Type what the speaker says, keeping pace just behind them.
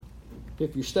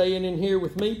If you're staying in here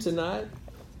with me tonight,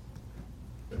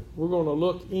 we're going to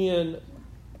look in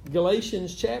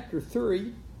Galatians chapter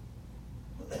 3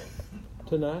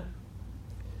 tonight.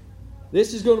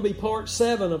 This is going to be part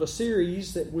 7 of a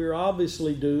series that we're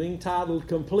obviously doing titled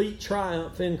Complete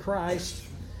Triumph in Christ.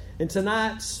 And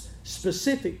tonight's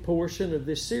specific portion of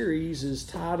this series is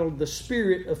titled The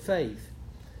Spirit of Faith.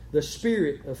 The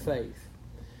Spirit of Faith.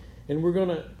 And we're going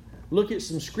to look at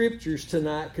some scriptures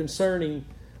tonight concerning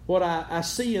what I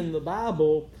see in the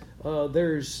Bible.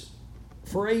 There's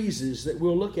phrases that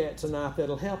we'll look at tonight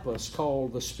that'll help us,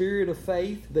 called the Spirit of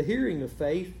Faith, the hearing of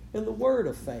faith, and the Word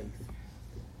of faith.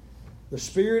 The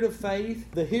Spirit of faith,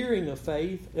 the hearing of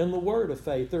faith, and the Word of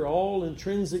faith. They're all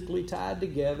intrinsically tied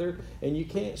together, and you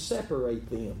can't separate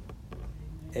them.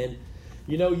 And,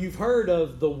 you know, you've heard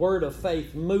of the Word of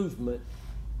Faith movement,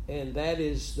 and that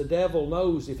is, the devil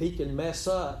knows if he can mess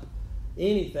up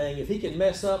anything, if he can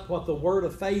mess up what the Word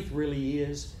of faith really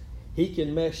is, he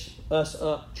can mess us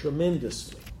up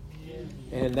tremendously.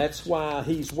 And that's why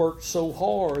he's worked so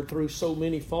hard through so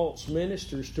many false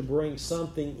ministers to bring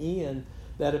something in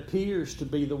that appears to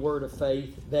be the Word of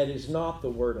faith that is not the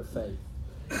Word of faith.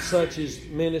 Such as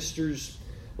ministers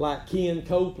like Ken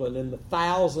Copeland and the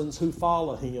thousands who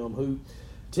follow him, who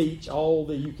teach all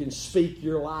that you can speak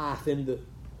your life into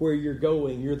where you're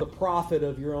going. You're the prophet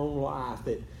of your own life,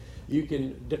 that you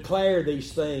can declare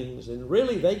these things. And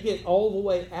really they get all the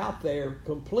way out there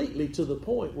completely to the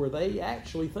point where they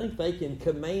actually think they can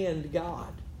command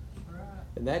God.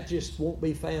 And that just won't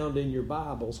be found in your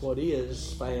Bibles. What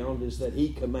is found is that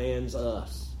He commands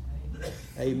us.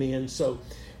 Amen. So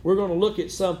we're going to look at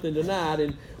something tonight.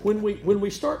 And when we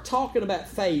start talking about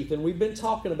faith, and we've been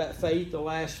talking about faith the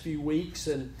last few weeks,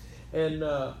 and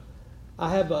I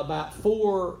have about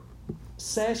 4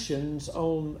 sessions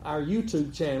on our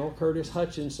YouTube channel, Curtis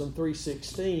Hutchinson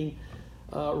 316,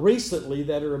 recently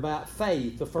that are about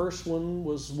faith. The first one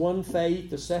was one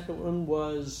faith. The second one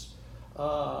was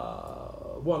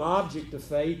one object of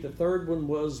faith. The third one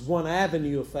was one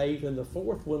avenue of faith. And the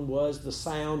fourth one was the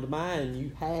sound mind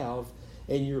you have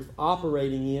and you're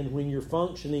operating in when you're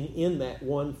functioning in that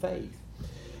one faith.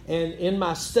 And in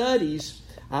my studies,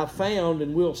 I've found,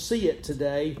 and we'll see it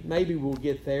today, maybe we'll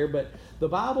get there, but the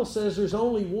Bible says there's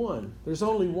only one. There's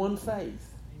only one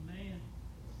faith. Amen.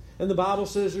 And the Bible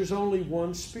says there's only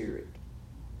one Spirit.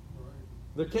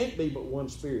 There can't be but one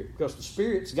Spirit, because the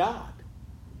Spirit's God.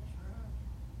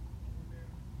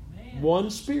 One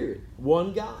Spirit,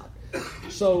 one God.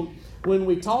 So when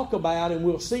we talk about, and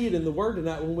we'll see it in the Word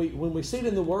tonight, when we see it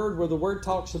in the Word where the Word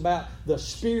talks about the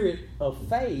Spirit of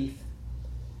faith,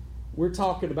 we're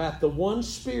talking about the one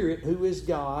Spirit who is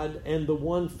God and the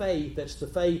one faith that's the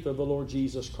faith of the Lord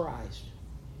Jesus Christ.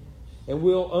 And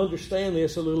we'll understand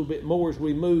this a little bit more as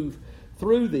we move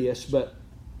through this, but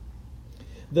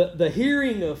the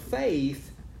hearing of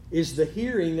faith is the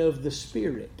hearing of the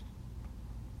Spirit.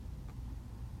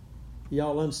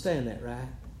 Y'all understand that, right?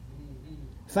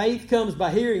 Faith comes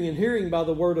by hearing, and hearing by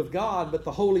the Word of God, but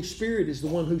the Holy Spirit is the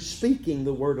one who's speaking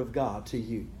the Word of God to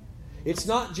you. It's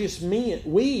not just me.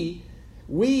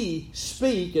 We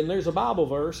speak, and there's a Bible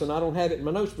verse, and I don't have it in my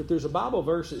notes, but there's a Bible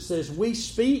verse that says we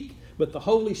speak, but the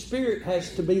Holy Spirit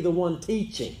has to be the one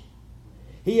teaching.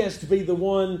 He has to be the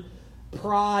one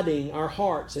prodding our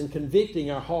hearts and convicting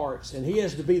our hearts, and He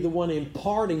has to be the one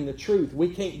imparting the truth.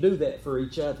 We can't do that for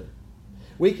each other.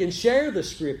 We can share the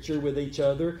Scripture with each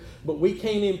other, but we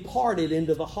can't impart it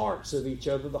into the hearts of each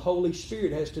other. The Holy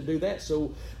Spirit has to do that.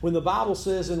 So when the Bible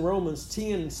says in Romans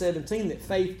 10:17 that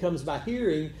faith comes by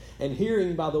hearing, and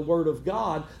hearing by the Word of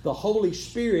God, the Holy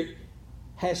Spirit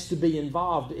has to be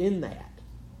involved in that.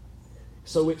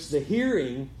 So it's the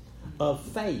hearing of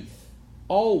faith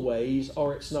always,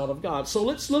 or it's not of God. So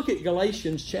let's look at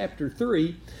Galatians chapter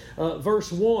 3,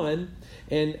 verse 1,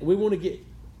 and we want to get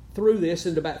through this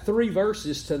in about 3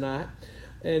 verses tonight.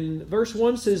 And verse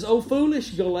 1 says, O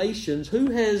foolish Galatians,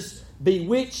 who has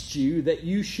bewitched you that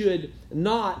you should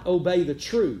not obey the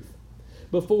truth,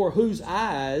 before whose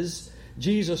eyes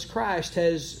Jesus Christ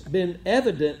has been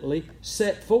evidently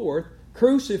set forth,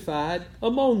 crucified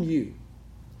among you?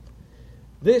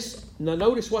 Now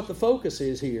notice what the focus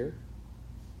is here,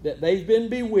 that they've been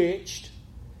bewitched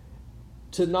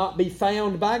to not be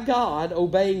found by God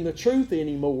obeying the truth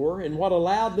anymore. And what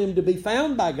allowed them to be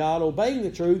found by God obeying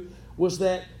the truth was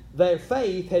that their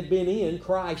faith had been in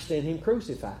Christ and Him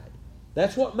crucified.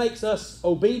 That's what makes us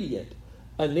obedient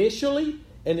initially,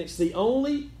 and it's the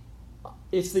only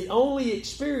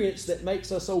experience that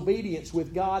makes us obedience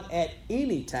with God at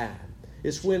any time.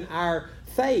 It's when our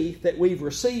faith that we've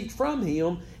received from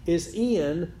Him is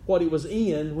in what it was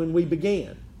in when we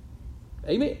began.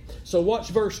 Amen. So watch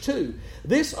verse 2.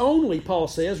 This only, Paul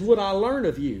says, would I learn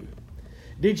of you.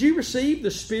 Did you receive the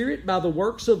Spirit by the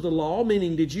works of the law?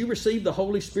 Meaning, did you receive the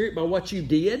Holy Spirit by what you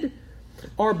did?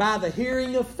 Or by the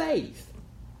hearing of faith?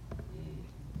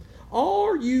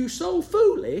 Are you so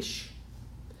foolish,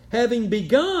 having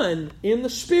begun in the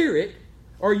Spirit,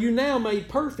 are you now made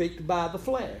perfect by the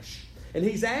flesh? And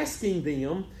he's asking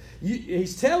them,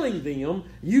 he's telling them,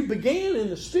 you began in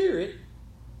the Spirit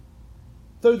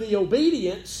through the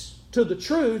obedience to the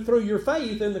truth, through your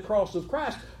faith in the cross of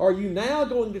Christ. Are you now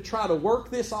going to try to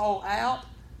work this all out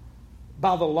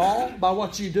by the law, by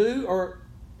what you do? Or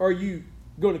are you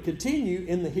going to continue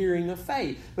in the hearing of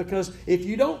faith? Because if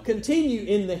you don't continue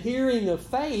in the hearing of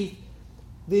faith,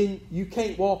 then you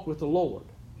can't walk with the Lord.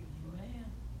 Amen.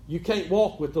 You can't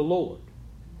walk with the Lord.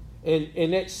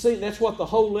 And that's what the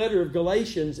whole letter of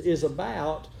Galatians is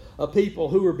about. People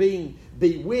who are being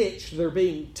bewitched, they're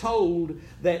being told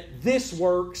that this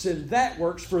works and that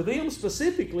works. For them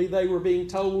specifically, they were being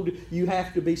told you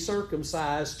have to be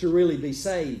circumcised to really be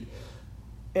saved.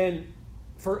 And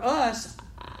for us,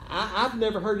 I've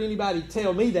never heard anybody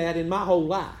tell me that in my whole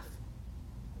life.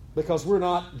 Because we're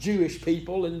not Jewish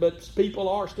people, but people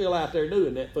are still out there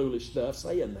doing that foolish stuff,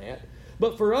 saying that.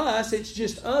 But for us, it's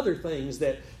just other things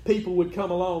that people would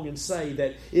come along and say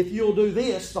that if you'll do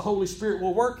this, the Holy Spirit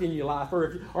will work in your life.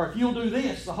 Or if you'll do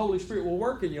this, the Holy Spirit will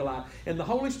work in your life. And the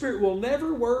Holy Spirit will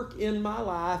never work in my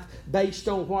life based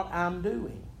on what I'm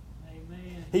doing.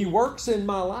 Amen. He works in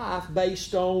my life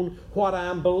based on what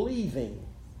I'm believing.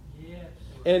 Yes.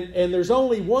 And there's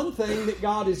only one thing that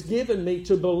God has given me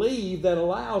to believe that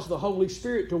allows the Holy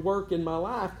Spirit to work in my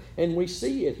life, and we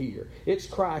see it here. It's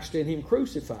Christ and Him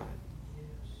crucified.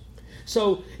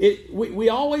 So we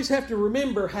always have to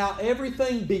remember how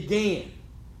everything began.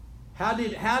 How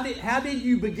did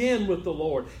you begin with the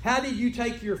Lord? How did you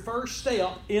take your first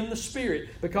step in the Spirit?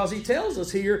 Because He tells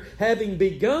us here, having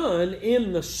begun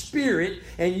in the Spirit,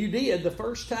 and you did the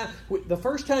first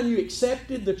time you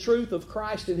accepted the truth of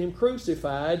Christ and Him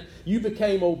crucified, you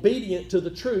became obedient to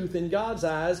the truth in God's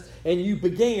eyes, and you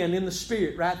began in the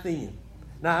Spirit right then.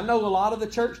 Now, I know a lot of the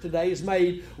church today has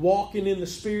made walking in the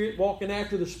Spirit, walking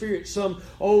after the Spirit, some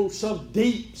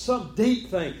deep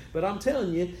thing. But I'm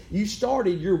telling you, you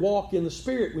started your walk in the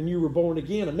Spirit when you were born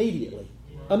again immediately.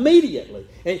 Right. Immediately.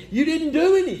 And you didn't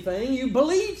do anything, you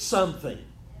believed something.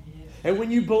 Yeah. And when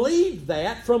you believed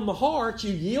that from the heart,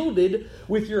 you yielded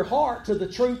with your heart to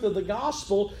the truth of the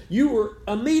gospel, you were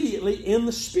immediately in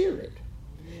the Spirit.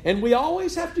 And we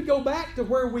always have to go back to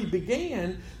where we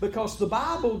began, because the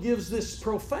Bible gives this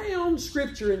profound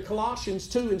scripture in Colossians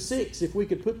 2 and 6. If we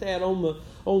could put that on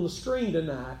the screen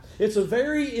tonight. It's a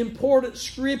very important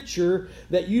scripture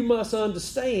that you must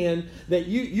understand, that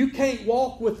you can't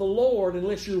walk with the Lord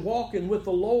unless you're walking with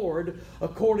the Lord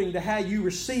according to how you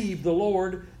received the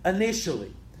Lord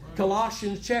initially.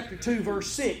 Colossians chapter 2 verse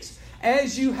 6.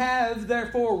 As you have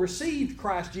therefore received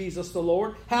Christ Jesus the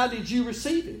Lord, how did you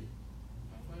receive Him?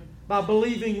 By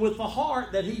believing with the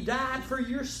heart that He died for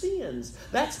your sins.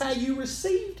 That's how you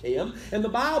received Him. And the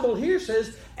Bible here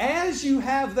says, as you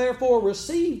have therefore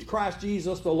received Christ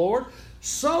Jesus the Lord,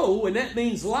 so, and that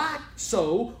means like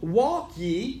so, walk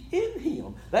ye in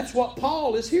Him. That's what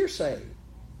Paul is here saying.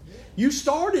 You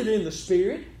started in the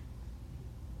Spirit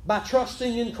by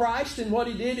trusting in Christ and what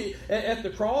He did at the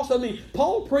cross. I mean,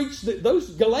 Paul preached that those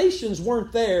Galatians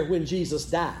weren't there when Jesus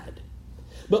died.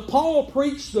 But Paul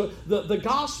preached the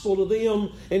gospel to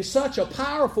them in such a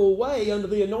powerful way under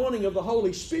the anointing of the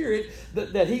Holy Spirit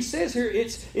that he says here,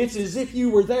 it's as if you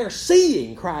were there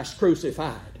seeing Christ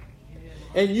crucified.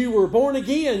 And you were born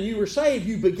again, you were saved,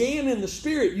 you began in the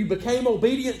Spirit, you became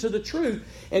obedient to the truth.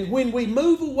 And when we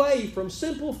move away from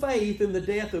simple faith in the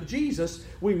death of Jesus,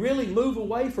 we really move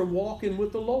away from walking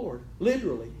with the Lord,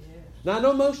 literally. Now, I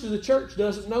know most of the church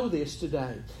doesn't know this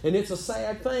today, and it's a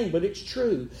sad thing, but it's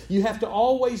true. You have to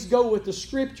always go with the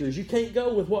Scriptures. You can't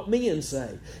go with what men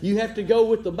say. You have to go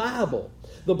with the Bible.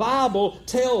 The Bible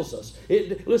tells us.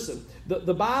 Listen,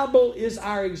 the Bible is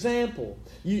our example.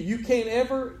 You can't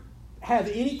ever have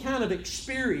any kind of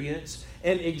experience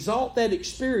and exalt that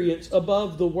experience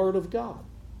above the Word of God.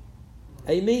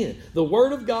 Amen. The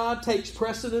Word of God takes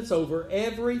precedence over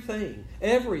everything.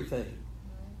 Everything.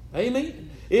 Amen.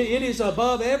 It is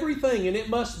above everything, and it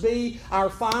must be our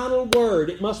final word.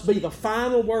 It must be the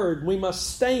final word. We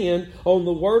must stand on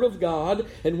the Word of God,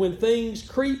 and when things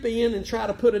creep in and try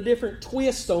to put a different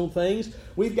twist on things,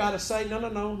 we've got to say,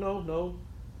 no.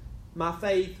 My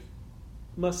faith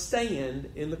must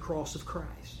stand in the cross of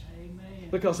Christ. Amen.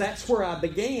 Because that's where I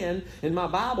began, and my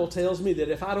Bible tells me that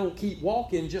if I don't keep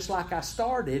walking just like I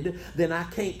started, then I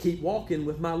can't keep walking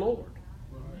with my Lord.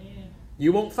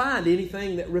 You won't find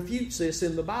anything that refutes this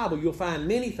in the Bible. You'll find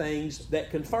many things that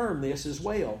confirm this as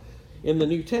well in the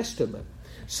New Testament.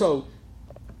 So,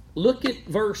 look at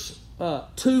verse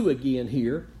 2 again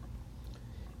here.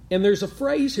 And there's a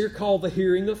phrase here called the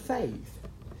hearing of faith.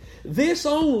 This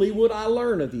only would I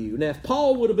learn of you. Now, if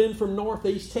Paul would have been from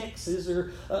northeast Texas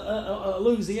or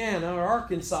Louisiana or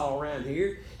Arkansas around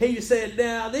here, he'd have said,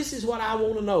 now, this is what I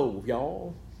want to know,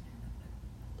 y'all.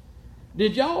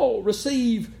 Did y'all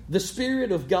receive the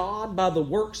Spirit of God by the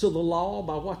works of the law,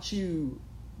 by what you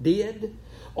did?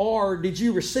 Or did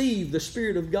you receive the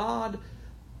Spirit of God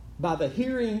by the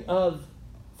hearing of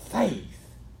faith?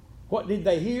 What did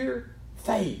they hear?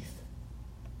 Faith.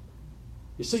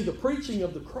 You see, the preaching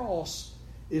of the cross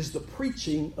is the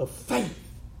preaching of faith.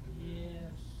 Yes.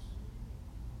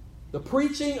 The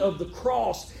preaching of the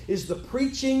cross is the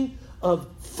preaching of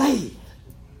faith.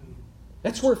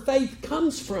 That's where faith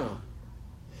comes from.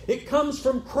 It comes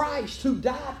from Christ who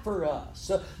died for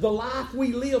us. The life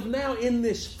we live now in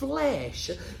this flesh,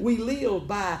 we live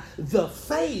by the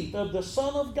faith of the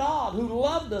Son of God who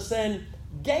loved us and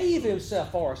gave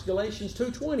Himself for us. Galatians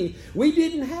 2:20. We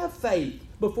didn't have faith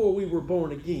before we were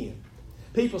born again.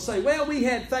 People say, well, we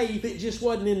had faith, it just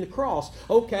wasn't in the cross.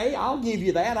 Okay, I'll give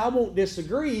you that. I won't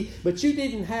disagree. But you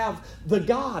didn't have the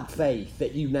God faith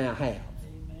that you now have.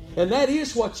 And that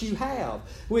is what you have.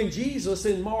 When Jesus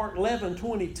in Mark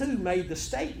 11:22 made the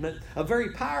statement, a very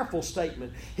powerful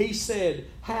statement, He said,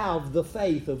 have the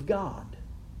faith of God.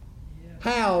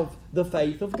 Have the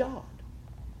faith of God.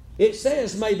 It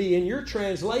says maybe in your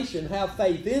translation, have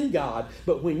faith in God.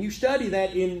 But when you study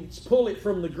that and pull it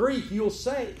from the Greek, you'll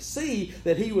see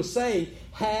that He was saying,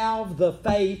 have the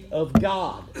faith of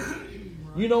God.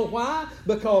 You know why?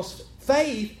 Because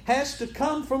faith has to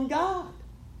come from God.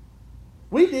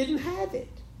 We didn't have it.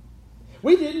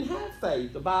 We didn't have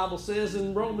faith. The Bible says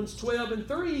in Romans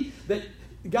 12:3 that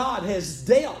God has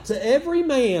dealt to every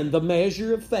man the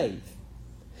measure of faith.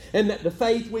 And that the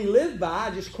faith we live by,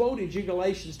 I just quoted you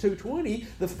Galatians 2:20,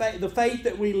 the faith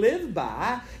that we live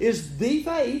by is the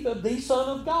faith of the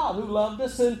Son of God who loved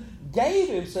us and gave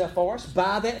Himself for us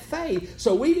by that faith.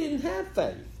 So we didn't have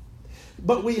faith.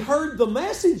 But we heard the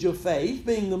message of faith,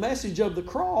 being the message of the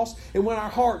cross, and when our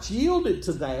hearts yielded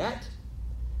to that,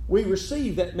 we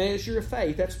received that measure of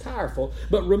faith. That's powerful.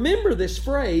 But remember this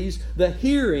phrase, the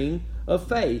hearing of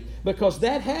faith, because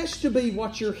that has to be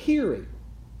what you're hearing.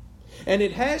 And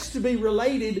it has to be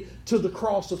related to the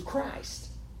cross of Christ.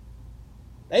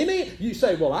 Amen? You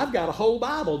say, well, I've got a whole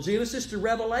Bible, Genesis to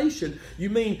Revelation. You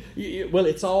mean, well,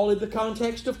 it's all in the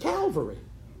context of Calvary.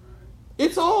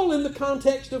 It's all in the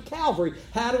context of Calvary.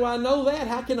 How do I know that?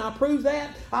 How can I prove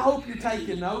that? I hope you're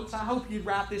taking notes. I hope you'd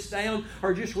write this down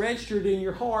or just register it in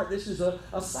your heart. This is a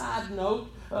side note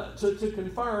to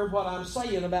confirm what I'm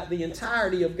saying about the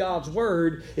entirety of God's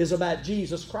Word is about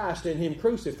Jesus Christ and Him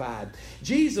crucified.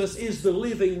 Jesus is the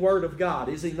living Word of God,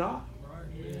 is He not?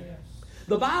 Yes.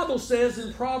 The Bible says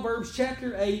in Proverbs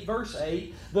chapter 8, verse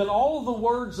 8, that all the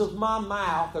words of my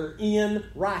mouth are in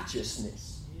righteousness.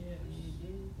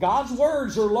 God's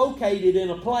words are located in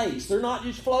a place. They're not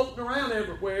just floating around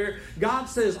everywhere. God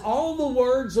says, all the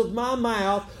words of my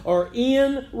mouth are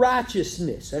in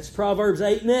righteousness. That's Proverbs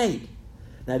 8 and 8.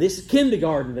 Now, this is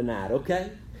kindergarten tonight,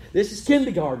 okay? This is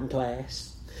kindergarten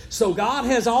class. So God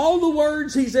has all the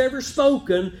words He's ever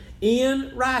spoken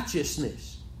in righteousness.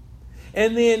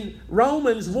 And then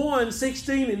Romans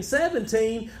 1:16 and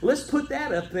 17, let's put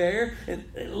that up there and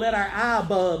let our eye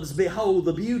bulbs behold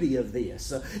the beauty of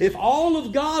this. If all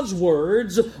of God's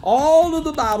words, all of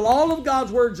the Bible, all of God's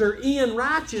words are in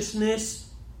righteousness,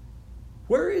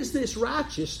 where is this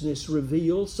righteousness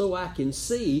revealed so I can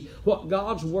see what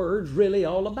God's Word's really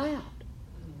all about?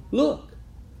 Look,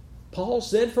 Paul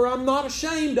said, for I'm not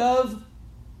ashamed of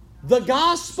the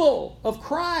gospel of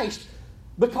Christ,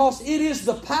 because it is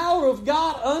the power of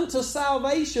God unto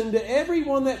salvation to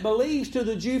everyone that believes, to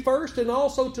the Jew first and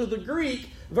also to the Greek.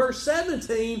 Verse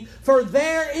 17, for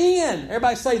therein,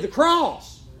 everybody say the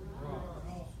cross.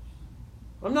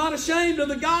 I'm not ashamed of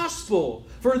the gospel,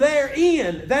 for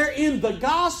therein the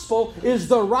gospel is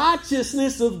the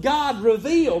righteousness of God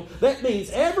revealed. That means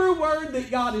every word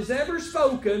that God has ever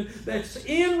spoken that's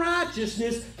in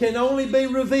righteousness can only be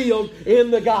revealed in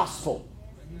the gospel.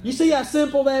 You see how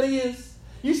simple that is?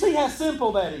 You see how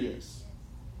simple that is?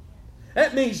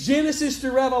 That means Genesis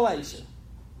to Revelation.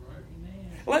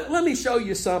 Let me show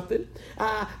you something.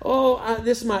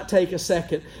 This might take a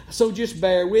second, so just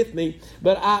bear with me.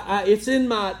 But it's in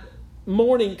my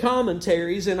morning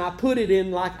commentaries, and I put it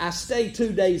in like I stay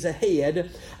 2 days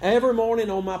ahead. Every morning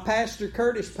on my Pastor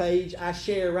Curtis page, I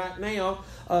share right now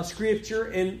a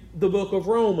scripture in the book of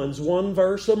Romans, one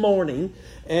verse a morning,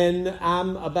 and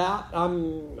I'm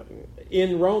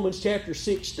in Romans chapter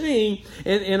 16,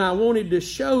 and I wanted to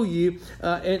show you,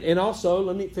 and also,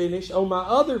 let me finish, on my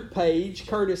other page,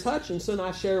 Curtis Hutchinson,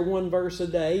 I share one verse a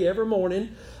day every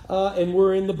morning, and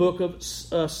we're in the book of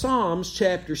Psalms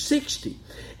chapter 60.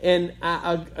 And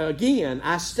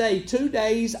I stay 2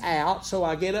 days out, so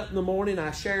I get up in the morning,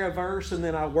 I share a verse, and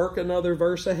then I work another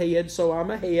verse ahead, so I'm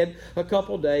ahead a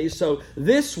couple days. So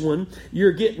this one,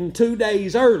 you're getting 2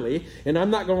 days early, and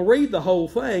I'm not going to read the whole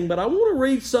thing, but I want to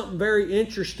read something very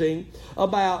interesting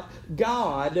about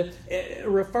God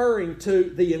referring to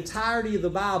the entirety of the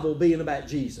Bible being about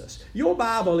Jesus. Your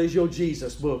Bible is your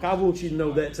Jesus book. I want you to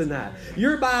know that tonight.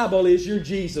 Your Bible is your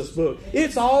Jesus book.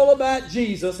 It's all about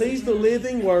Jesus. He's the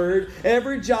living Word,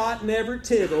 every jot and every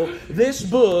tittle. This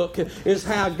book is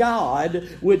how God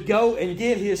would go and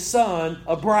get His Son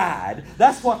a bride.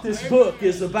 That's what this book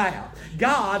is about.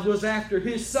 God was after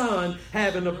His Son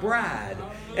having a bride.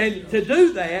 And to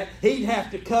do that, He'd have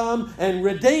to come and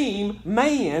redeem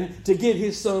man to get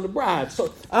His Son a bride.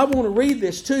 So I want to read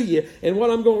this to you. And what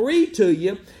I'm going to read to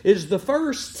you is the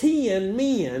first 10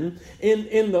 men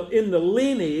in the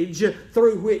lineage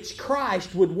through which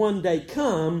Christ would one day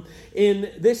come.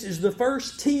 This is the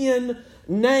first 10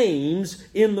 names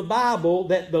in the Bible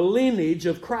that the lineage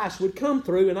of Christ would come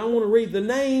through. And I want to read the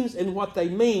names and what they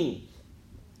mean.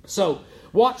 So,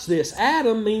 watch this.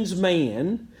 Adam means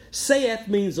man. Seth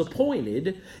means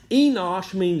appointed.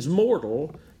 Enosh means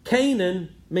mortal. Canaan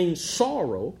means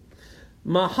sorrow.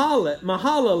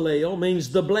 Mahalalel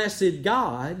means the blessed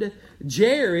God.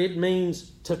 Jared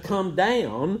means to come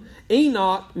down.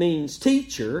 Enoch means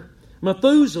teacher.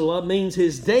 Methuselah means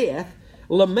his death.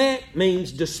 Lamech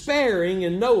means despairing.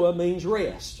 And Noah means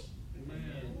rest.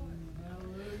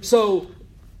 So,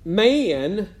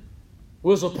 man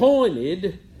was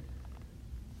appointed,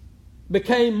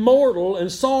 became mortal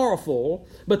and sorrowful,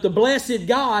 but the blessed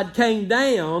God came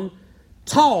down,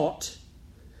 taught.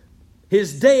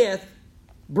 His death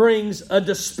brings a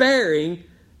despairing,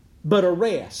 but a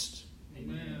rest.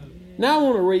 Amen. Now I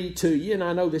want to read to you, and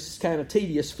I know this is kind of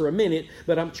tedious for a minute,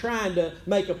 but I'm trying to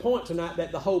make a point tonight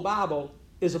that the whole Bible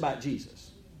is about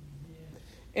Jesus.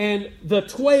 And the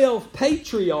 12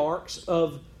 patriarchs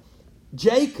of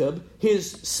Jacob,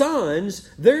 his sons,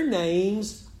 their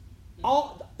names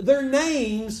are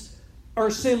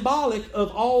symbolic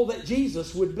of all that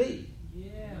Jesus would be.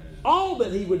 All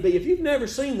that He would be. If you've never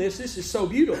seen this is so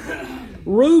beautiful.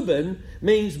 Reuben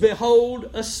means,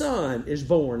 behold, a son is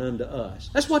born unto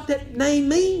us. That's what that name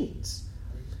means.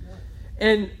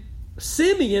 And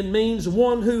Simeon means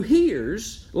one who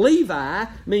hears. Levi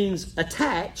means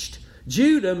attached.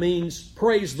 Judah means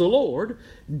praise the Lord.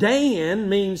 Dan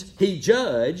means he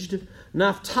judged.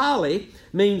 Naphtali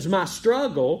means my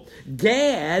struggle.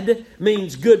 Gad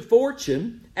means good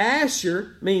fortune.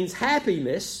 Asher means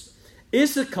happiness.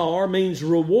 Issachar means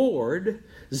reward.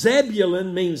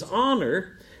 Zebulun means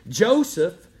honor.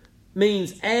 Joseph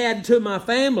means add to my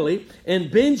family. And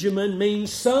Benjamin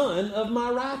means son of my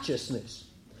righteousness.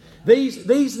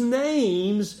 These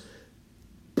names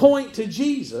point to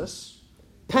Jesus,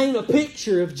 paint a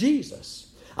picture of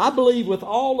Jesus. I believe with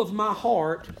all of my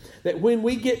heart that when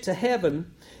we get to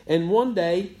heaven and one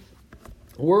day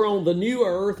we're on the new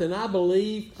earth, and I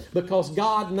believe because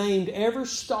God named every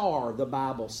star, the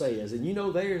Bible says, and you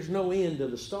know there's no end to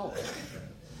the stars.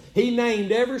 He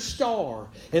named every star,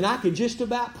 and I can just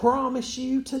about promise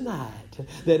you tonight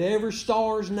that every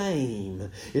star's name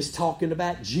is talking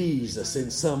about Jesus in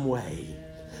some way.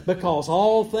 Because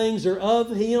all things are of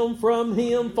Him, from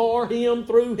Him, for Him,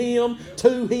 through Him,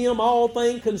 to Him. All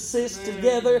things consist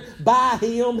together by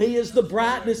Him. He is the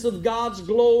brightness of God's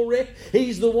glory.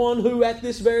 He's the one who at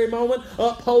this very moment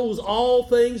upholds all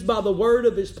things by the word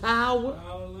of His power.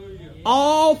 Hallelujah.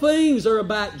 All things are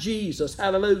about Jesus.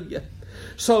 Hallelujah.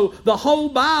 So the whole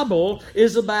Bible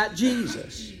is about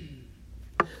Jesus.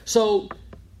 So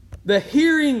the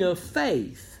hearing of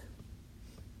faith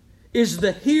is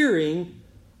the hearing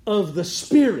of the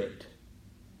Spirit.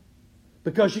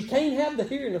 Because you can't have the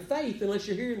hearing of faith unless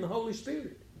you're hearing the Holy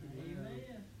Spirit.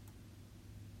 Amen.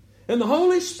 And the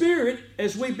Holy Spirit,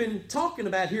 as we've been talking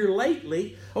about here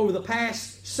lately, over the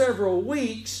past several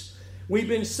weeks, we've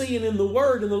been seeing in the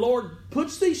Word, and the Lord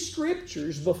puts these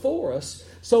scriptures before us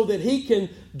so that He can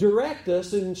direct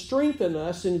us and strengthen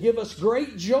us and give us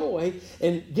great joy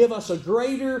and give us a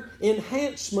greater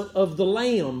enhancement of the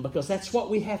Lamb, because that's what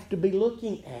we have to be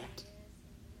looking at.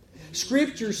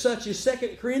 Scriptures such as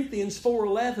 2 Corinthians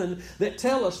 4:11 that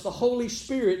tell us the Holy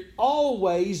Spirit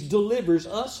always delivers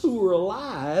us who are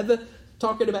alive,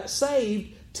 talking about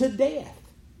saved, to death.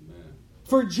 Amen.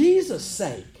 For Jesus'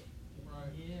 sake.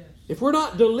 If we're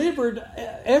not delivered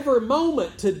every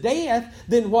moment to death,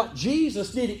 then what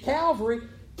Jesus did at Calvary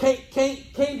can't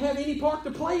have any part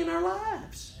to play in our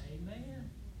lives. Amen.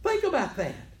 Think about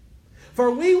that.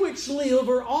 For we which live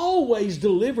are always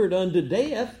delivered unto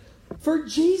death for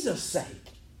Jesus' sake.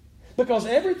 Because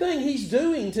everything He's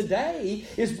doing today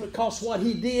is because what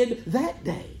He did that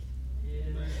day.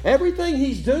 Everything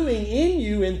He's doing in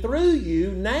you and through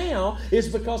you now is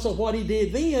because of what He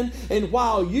did then. And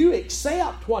while you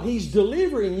accept what He's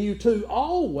delivering you to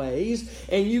always,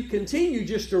 and you continue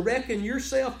just to reckon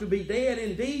yourself to be dead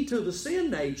indeed to the sin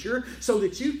nature, so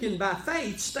that you can by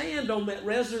faith stand on that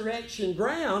resurrection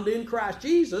ground in Christ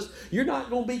Jesus, you're not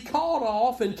going to be caught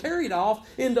off and carried off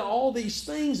into all these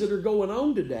things that are going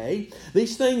on today.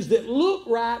 These things that look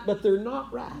right, but they're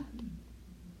not right.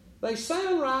 They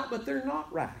sound right, but they're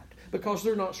not right because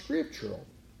they're not scriptural.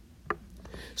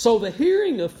 So the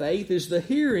hearing of faith is the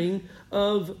hearing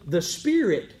of the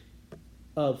Spirit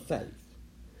of faith.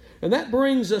 And that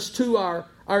brings us to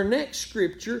our next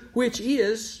scripture, which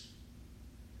is,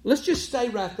 let's just stay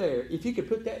right there. If you could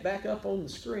put that back up on the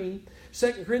screen,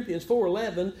 2 Corinthians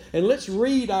 4:11, and let's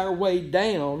read our way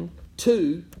down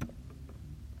to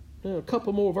a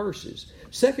couple more verses.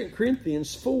 2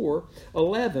 Corinthians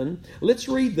 4:11. Let's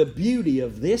read the beauty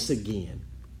of this again.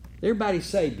 Everybody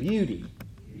say beauty.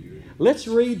 Beauty. Let's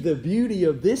read the beauty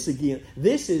of this again.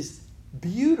 This is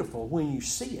beautiful when you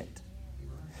see it.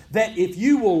 That if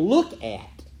you will look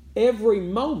at every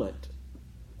moment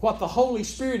what the Holy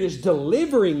Spirit is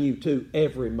delivering you to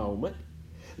every moment,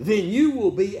 then you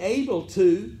will be able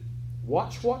to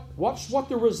watch what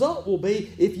the result will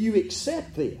be if you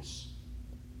accept this.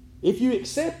 If you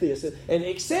accept this, and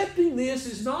accepting this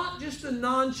is not just a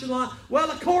nonchalant, well,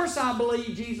 of course I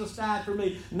believe Jesus died for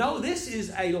me. No, this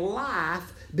is a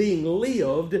life being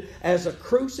lived as a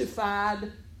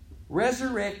crucified,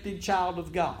 resurrected child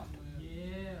of God.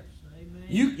 Yes, amen.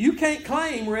 You can't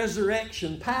claim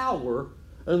resurrection power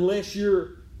unless you're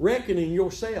reckoning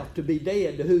yourself to be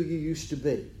dead to who you used to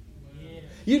be. Yes.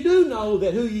 You do know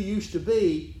that who you used to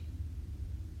be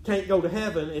can't go to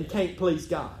heaven and can't please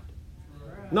God.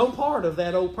 No part of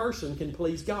that old person can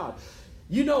please God.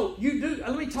 You know, you do.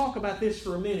 Let me talk about this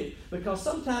for a minute, because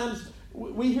sometimes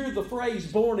we hear the phrase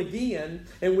born again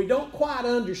and we don't quite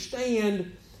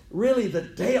understand really the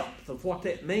depth of what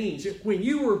that means. When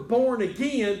you were born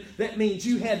again, that means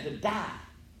you had to die.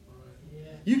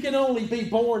 You can only be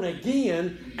born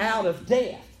again out of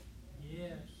death.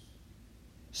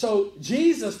 So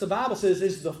Jesus, the Bible says,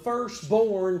 is the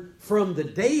firstborn from the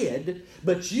dead,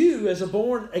 but you, as a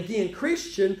born-again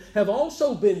Christian, have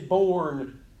also been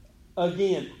born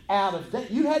again out of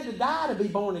death. You had to die to be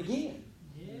born again.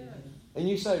 Yes. And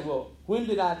you say, well, when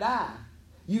did I die?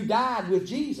 You died with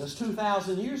Jesus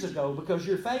 2,000 years ago because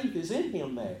your faith is in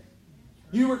Him there.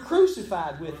 You were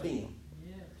crucified with Him.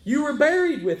 You were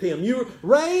buried with Him. You were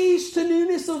raised to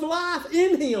newness of life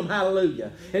in Him.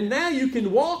 Hallelujah. And now you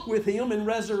can walk with Him in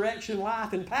resurrection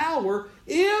life and power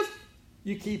if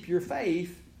you keep your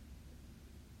faith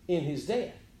in His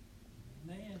death.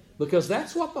 Amen. Because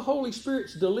that's what the Holy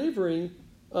Spirit's delivering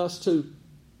us to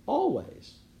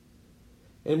always.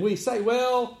 And we say,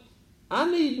 well, I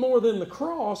need more than the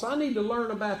cross. I need to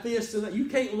learn about this and that. You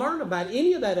can't learn about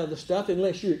any of that other stuff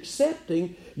unless you're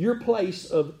accepting your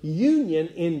place of union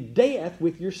in death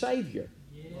with your Savior.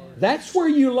 Yeah. That's where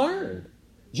you learn.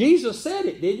 Jesus said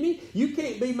it, didn't He? You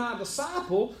can't be my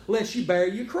disciple unless you bear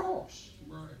your cross.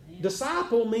 Right.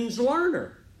 Disciple means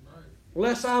learner. Right.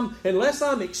 Unless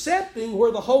I'm accepting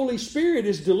where the Holy Spirit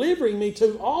is delivering me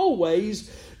to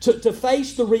always, to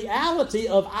face the reality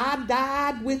of I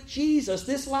died with Jesus.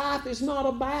 This life is not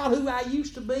about who I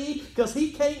used to be, because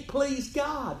He can't please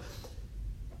God.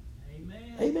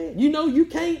 Amen. Amen. You know you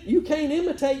can't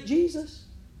imitate Jesus.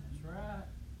 That's right.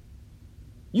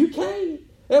 You can't.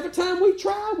 Every time we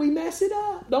try, we mess it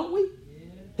up, don't we?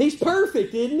 Yeah. He's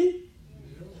perfect, isn't He?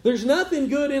 Yeah. There's nothing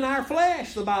good in our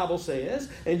flesh, the Bible says.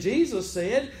 And Jesus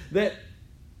said that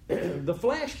the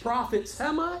flesh profits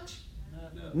how much?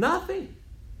 Nothing.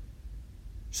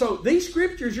 So these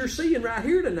scriptures you're seeing right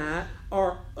here tonight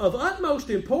are of utmost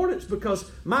importance,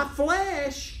 because my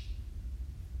flesh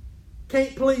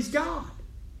can't please God.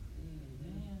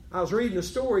 I was reading a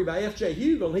story by F.J.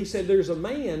 Hugel, and he said there's a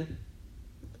man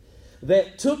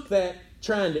that took that,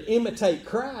 trying to imitate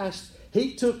Christ.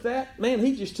 He took that,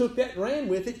 he just took that and ran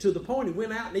with it to the point he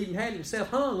went out and even had himself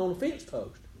hung on a fence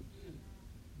post.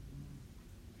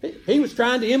 He was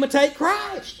trying to imitate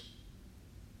Christ.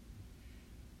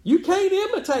 You can't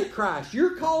imitate Christ.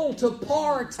 You're called to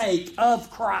partake of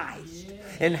Christ. Yeah.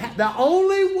 And the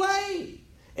only way,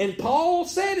 and Paul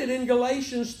said it in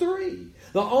Galatians 3,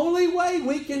 the only way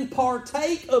we can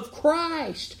partake of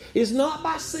Christ is not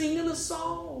by singing a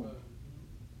song,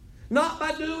 not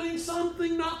by doing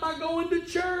something, not by going to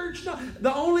church. No.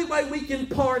 The only way we can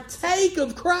partake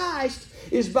of Christ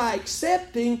is by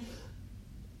accepting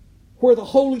where the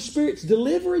Holy Spirit's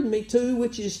delivering me to,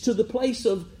 which is to the place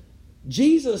of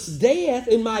Jesus' death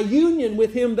and my union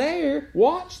with Him there.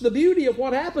 Watch the beauty of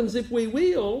what happens if we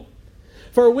will.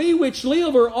 For we which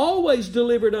live are always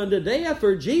delivered unto death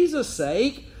for Jesus'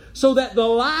 sake, so that the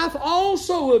life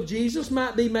also of Jesus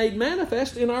might be made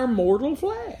manifest in our mortal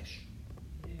flesh.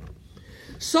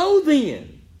 So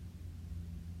then,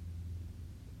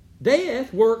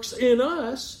 death works in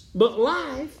us, but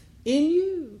life in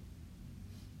you.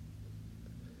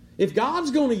 If God's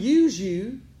going to use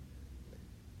you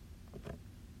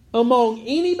among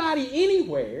anybody,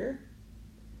 anywhere,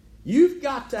 you've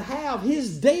got to have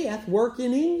His death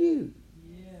working in you.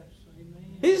 Yes,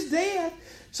 amen. His death.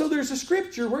 So there's a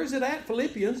scripture, where is it at?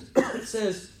 Philippians. It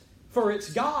says, for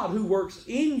it's God who works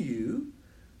in you,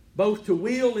 both to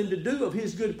will and to do of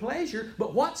His good pleasure.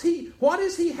 But what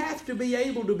does He have to be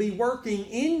able to be working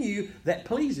in you that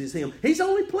pleases Him? He's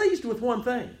only pleased with one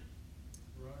thing.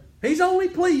 He's only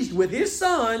pleased with His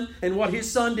Son and what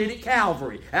His Son did at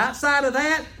Calvary. Outside of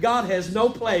that, God has no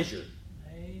pleasure.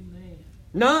 Amen.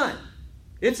 None.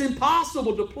 It's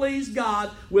impossible to please God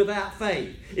without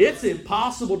faith. It's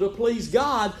impossible to please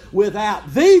God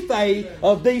without the faith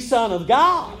of the Son of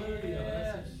God.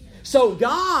 So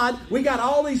God, we got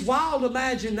all these wild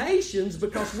imaginations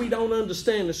because we don't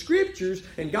understand the Scriptures,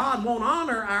 and God won't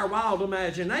honor our wild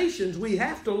imaginations. We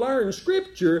have to learn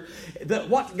Scripture that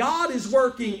what God is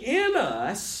working in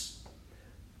us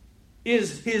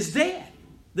is His death,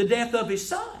 the death of His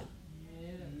Son.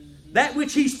 Yes. That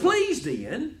which He's pleased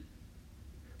in,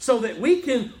 so that we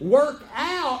can work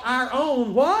out our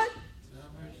own what?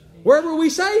 Where were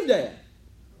we saved at?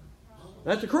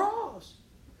 At the cross.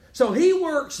 So He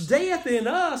works death in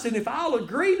us, and if I'll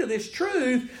agree to this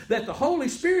truth that the Holy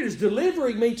Spirit is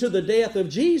delivering me to the death of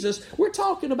Jesus, we're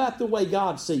talking about the way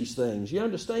God sees things. You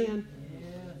understand?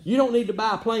 Yes. You don't need to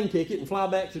buy a plane ticket and fly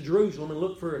back to Jerusalem and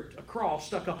look for a cross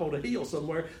stuck up on a hill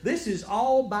somewhere. This is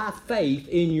all by faith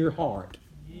in your heart.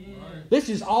 Yes. This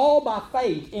is all by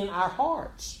faith in our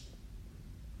hearts.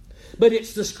 But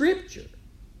it's the Scripture.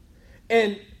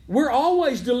 And we're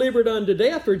always delivered unto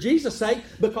death for Jesus' sake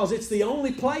because it's the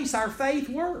only place our faith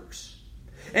works.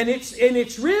 And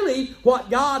it's really what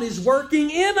God is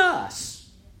working in us.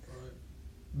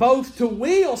 Both to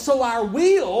will, so our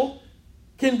will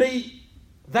can be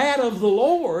that of the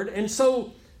Lord. And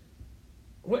so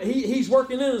He's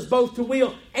working in us both to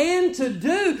will and to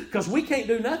do, because we can't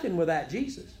do nothing without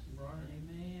Jesus.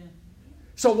 Amen.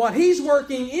 So what He's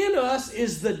working in us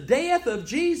is the death of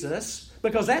Jesus,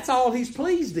 because that's all He's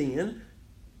pleased in.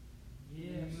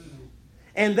 Yes.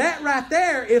 And that right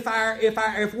there,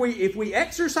 if we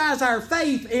exercise our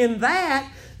faith in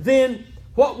that, then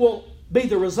what will be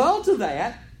the result of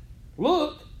that?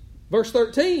 Look, verse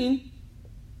 13,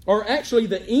 or actually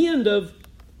the end of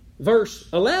verse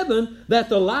 11, that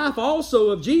the life also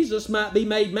of Jesus might be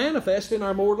made manifest in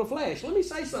our mortal flesh. Let me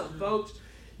say something, folks.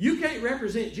 You can't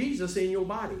represent Jesus in your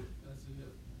body.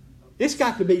 It's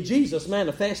got to be Jesus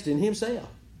manifesting Himself.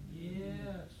 Yes.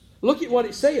 Look at what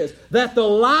it says. That the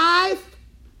life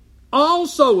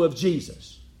also of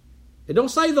Jesus. It don't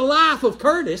say the life of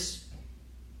Curtis.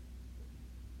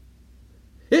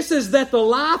 It says that the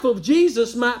life of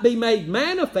Jesus might be made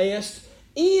manifest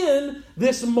in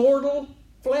this mortal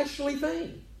fleshly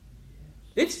thing.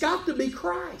 It's got to be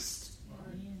Christ.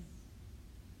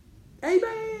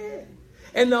 Amen.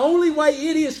 And the only way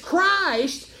it is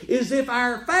Christ is if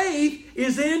our faith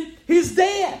is in His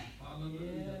death.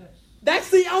 That's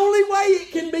the only way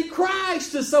it can be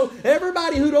Christ. And so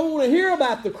everybody who don't want to hear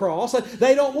about the cross,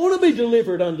 they don't want to be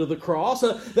delivered under the cross.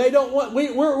 They don't want.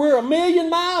 We're a million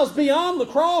miles beyond the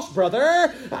cross,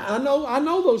 brother. I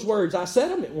know those words. I said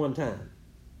them at one time.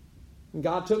 And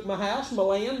God took my house, my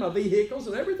land, my vehicles,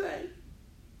 and everything.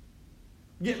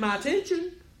 Get my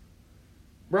attention.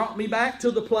 Brought me back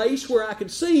to the place where I could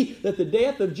see that the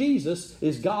death of Jesus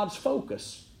is God's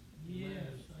focus. Yes,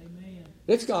 amen.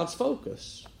 It's God's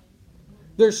focus.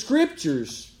 There's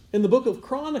scriptures in the book of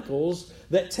Chronicles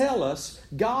that tell us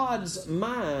God's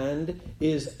mind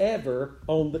is ever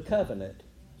on the covenant.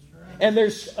 That's right. And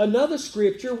there's another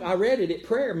scripture, I read it at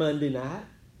prayer Monday night,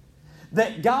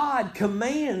 that God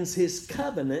commands His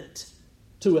covenant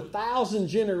to 1,000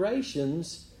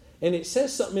 generations And it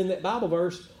says something in that Bible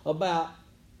verse about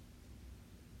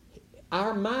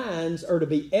our minds are to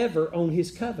be ever on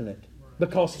His covenant.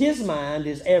 Because His mind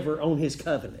is ever on His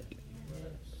covenant.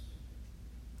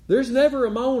 There's never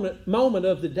a moment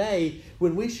of the day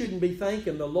when we shouldn't be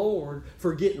thanking the Lord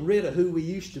for getting rid of who we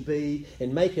used to be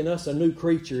and making us a new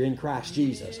creature in Christ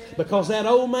Jesus. Because that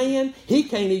old man, he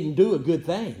can't even do a good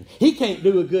thing. He can't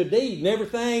do a good deed. And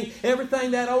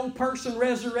everything that old person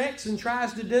resurrects and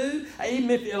tries to do,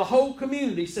 even if the whole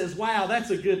community says, wow, that's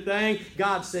a good thing,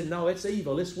 God said, no, it's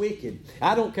evil, it's wicked.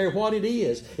 I don't care what it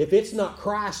is. If it's not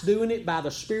Christ doing it by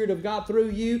the Spirit of God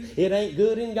through you, it ain't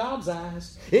good in God's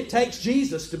eyes. It takes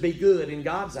Jesus to be good in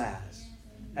God's eyes.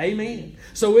 Amen.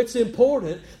 So it's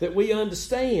important that we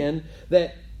understand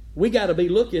that we got to be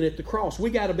looking at the cross. We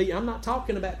got to be, I'm not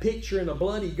talking about picturing a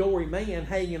bloody, gory man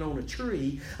hanging on a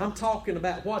tree. I'm talking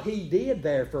about what He did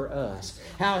there for us.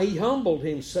 How He humbled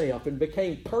Himself and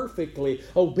became perfectly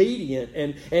obedient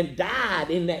and died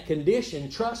in that condition,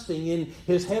 trusting in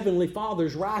His Heavenly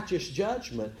Father's righteous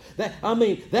judgment.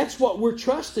 That's what we're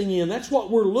trusting in. That's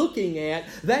what we're looking at.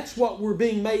 That's what we're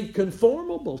being made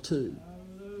conformable to.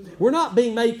 We're not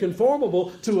being made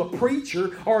conformable to a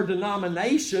preacher or a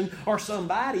denomination or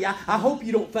somebody. I hope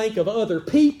you don't think of other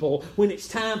people when it's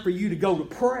time for you to go to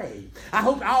pray. I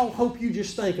hope you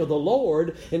just think of the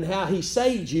Lord and how He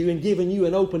saved you and given you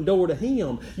an open door to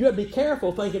Him. You have to be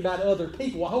careful thinking about other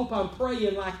people. I hope I'm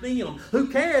praying like them. Who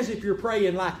cares if you're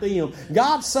praying like them?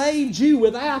 God saved you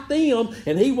without them,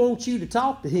 and He wants you to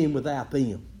talk to Him without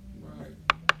them.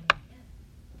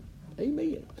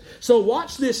 Amen. So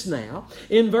watch this now.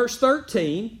 In verse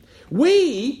 13,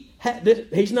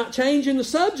 He's not changing the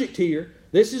subject here.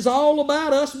 This is all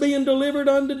about us being delivered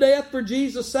unto death for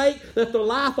Jesus' sake, that the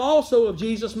life also of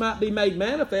Jesus might be made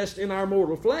manifest in our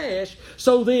mortal flesh.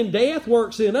 So then death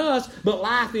works in us, but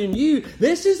life in you.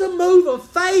 This is a move of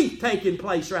faith taking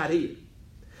place right here.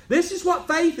 This is what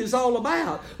faith is all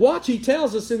about. Watch, he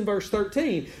tells us in verse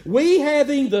 13. We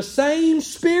having the same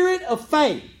spirit of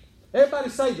faith. Everybody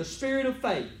say the spirit of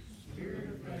faith.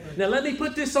 Now let me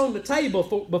put this on the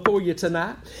table before you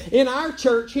tonight. In our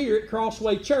church here at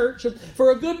Crossway Church,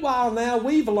 for a good while now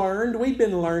we've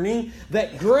been learning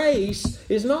that grace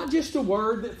is not just a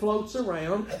word that floats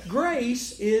around.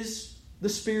 Grace is the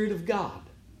Spirit of God.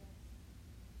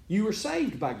 You were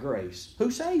saved by grace.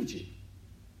 Who saved you?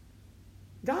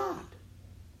 God.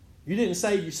 You didn't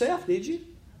save yourself, did you?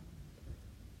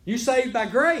 You saved by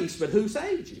grace, but who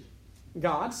saved you?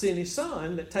 God sent His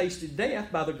Son that tasted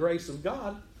death by the grace of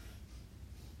God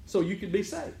so you could be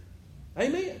saved.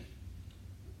 Amen.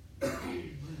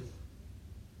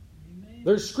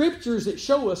 There's scriptures that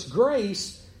show us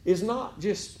grace is not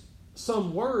just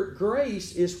some word.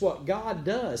 Grace is what God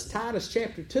does. Titus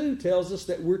chapter 2 tells us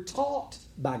that we're taught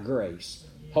by grace.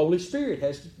 Holy Spirit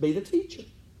has to be the teacher.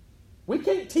 We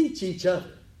can't teach each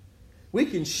other. We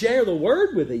can share the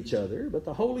Word with each other, but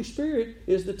the Holy Spirit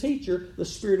is the teacher, the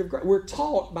Spirit of grace. We're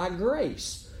taught by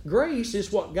grace. Grace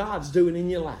is what God's doing in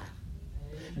your life.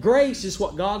 Grace is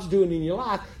what God's doing in your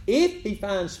life if He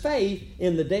finds faith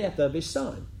in the death of His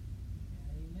Son.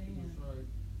 Amen.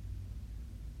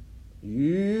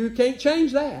 You can't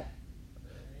change that.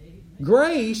 Amen.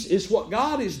 Grace is what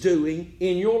God is doing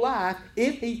in your life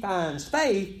if He finds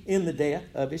faith in the death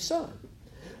of His Son.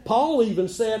 Paul even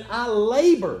said, I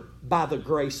labor by the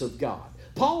grace of God.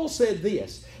 Paul said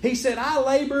this. He said, I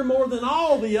labor more than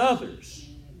all the others,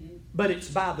 but it's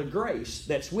by the grace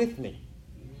that's with me.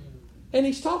 And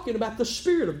he's talking about the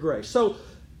Spirit of grace. So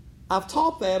I've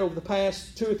taught that over the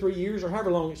past 2 or 3 years, or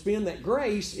however long it's been, that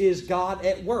grace is God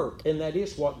at work, and that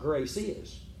is what grace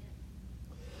is.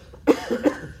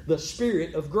 The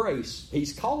Spirit of grace.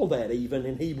 He's called that even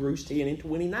in Hebrews 10 and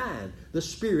 29. The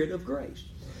Spirit of grace.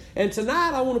 And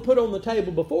tonight I want to put on the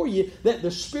table before you that the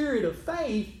Spirit of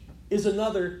faith is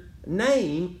another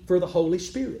name for the Holy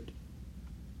Spirit.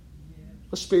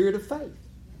 The Spirit of faith.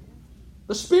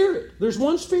 The Spirit. There's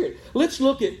one Spirit. Let's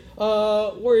look at,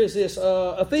 where is this?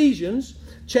 Ephesians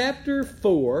chapter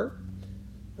 4.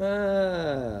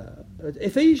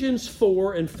 Ephesians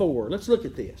 4 and 4. Let's look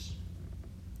at this.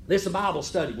 This is a Bible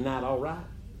study tonight, all right?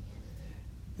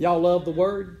 Y'all love the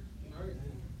Word?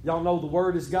 Y'all know the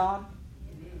Word is God?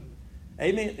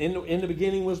 Amen. In the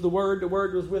beginning was the Word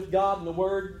was with God, and the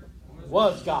Word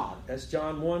was God. That's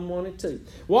John 1, 1 and 2.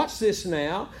 Watch this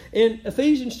now. In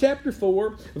Ephesians chapter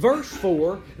 4, verse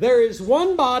 4, there is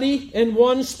one body and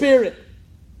one Spirit.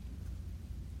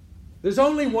 There's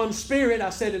only one Spirit. I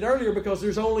said it earlier because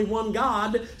there's only one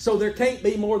God, so there can't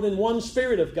be more than one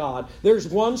Spirit of God. There's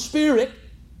one Spirit.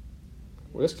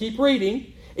 Well, let's keep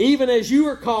reading. Even as you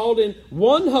are called in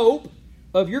one hope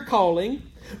of your calling,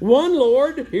 One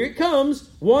Lord, here it comes,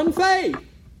 one faith,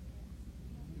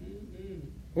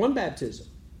 one baptism.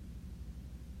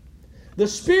 The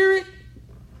Spirit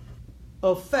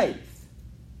of faith.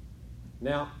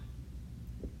 Now,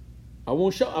 I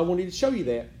wanted to show you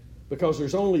that because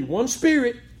there's only one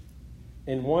Spirit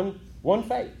and one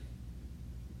faith.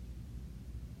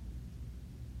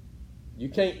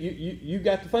 You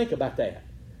got to think about that.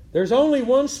 There's only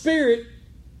one Spirit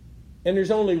and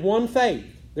there's only one faith.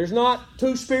 There's not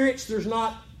two spirits, there's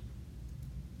not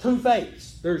two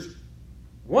faiths. There's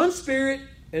one Spirit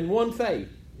and one faith.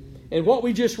 And what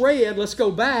we just read, let's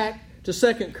go back to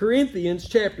 2 Corinthians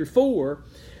chapter 4.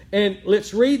 And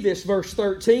let's read this verse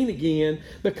 13 again,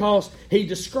 because he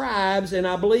describes, and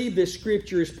I believe this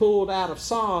scripture is pulled out of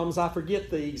Psalms. I forget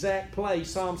the exact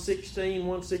place, Psalm 16,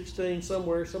 116,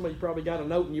 somewhere. Somebody probably got a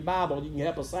note in your Bible. You can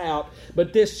help us out.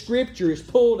 But this scripture is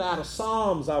pulled out of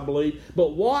Psalms, I believe.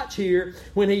 But watch here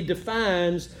when he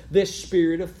defines this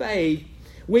spirit of faith.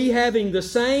 We having the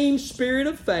same spirit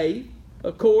of faith,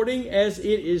 according as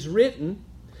it is written,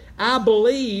 I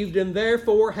believed and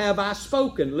therefore have I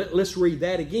spoken. Let's read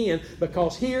that again,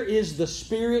 because here is the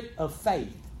spirit of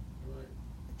faith.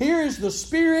 Here is the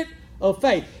spirit of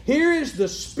faith. Here is the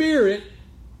spirit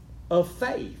of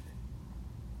faith.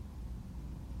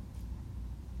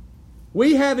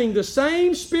 We having the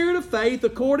same spirit of faith,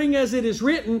 according as it is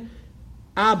written,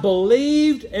 I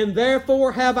believed and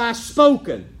therefore have I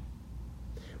spoken.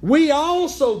 We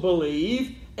also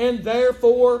believe and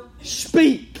therefore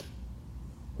speak.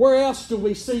 Where else do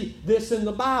we see this in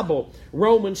the Bible?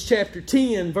 Romans chapter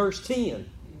 10, verse 10.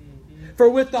 For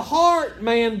with the heart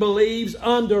man believes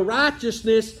unto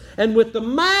righteousness, and with the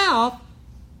mouth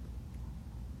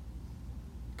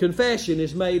confession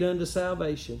is made unto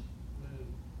salvation.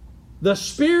 The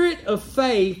spirit of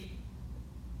faith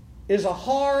is a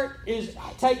heart,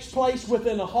 takes place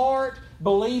within a heart,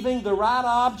 believing the right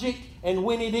object, and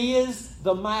when it is,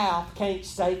 the mouth can't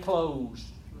stay closed.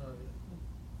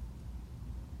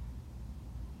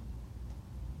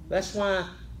 That's why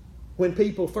when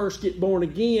people first get born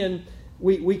again,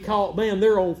 we call it, man,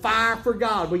 they're on fire for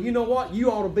God. Well, you know what? You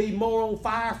ought to be more on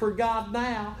fire for God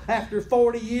now after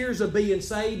 40 years of being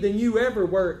saved than you ever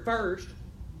were at first.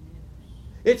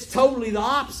 It's totally the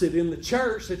opposite in the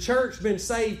church. The church's been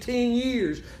saved 10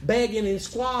 years, begging and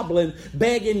squabbling,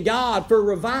 begging God for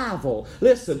revival.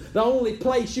 Listen, the only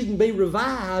place you can be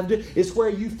revived is where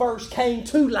you first came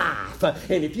to life.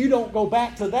 And if you don't go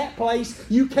back to that place,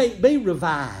 you can't be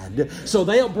revived. So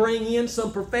they'll bring in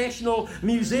some professional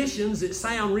musicians that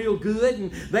sound real good,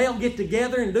 and they'll get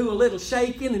together and do a little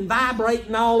shaking and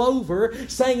vibrating all over,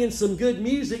 singing some good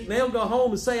music, and they'll go home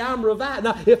and say, I'm revived.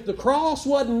 Now, if the cross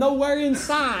wasn't nowhere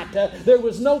inside, there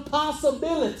was no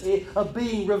possibility of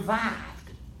being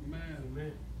revived.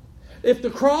 Amen. If the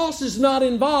cross is not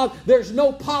involved, there's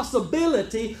no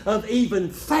possibility of even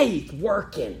faith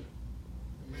working.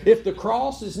 Amen. If the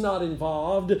cross is not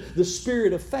involved, the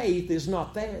spirit of faith is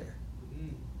not there.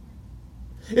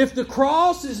 If the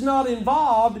cross is not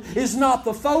involved, is not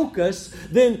the focus,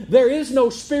 then there is no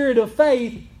spirit of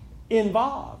faith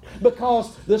involved.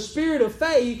 Because the spirit of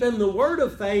faith and the word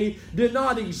of faith do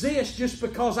not exist just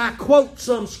because I quote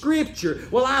some scripture.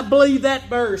 Well, I believe that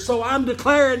verse, so I'm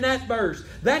declaring that verse.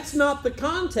 That's not the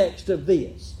context of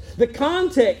this. The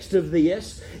context of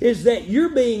this is that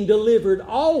you're being delivered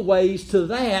always to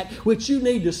that which you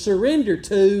need to surrender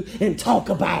to and talk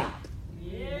about.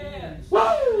 Yes. Woo!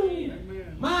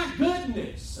 Amen. My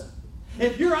goodness.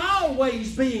 If you're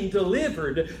always being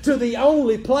delivered to the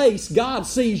only place God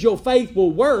sees your faith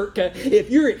will work, if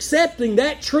you're accepting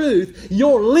that truth,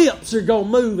 your lips are going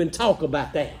to move and talk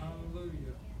about that. Hallelujah.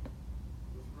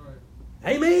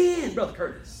 That's right. Amen, Brother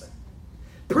Curtis.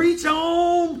 Preach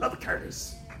on, Brother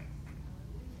Curtis.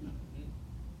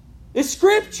 It's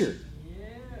Scripture.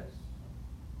 Yes.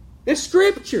 It's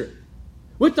Scripture.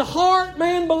 With the heart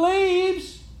man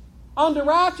believes unto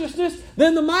righteousness,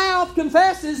 then the mouth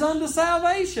confesses unto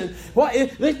salvation.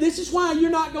 This is why you're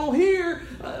not going to hear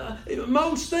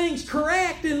most things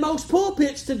correct in most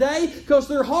pulpits today, because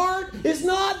their heart is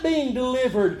not being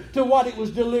delivered to what it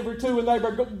was delivered to when they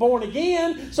were born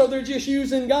again. So they're just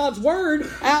using God's word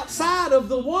outside of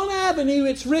the one avenue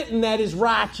it's written, that is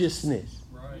righteousness.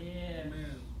 Right. Yeah.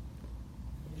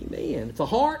 Amen. If the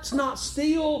heart's not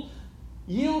still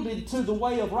yielded to the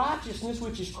way of righteousness,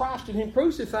 which is Christ and Him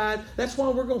crucified, that's why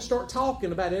we're going to start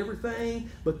talking about everything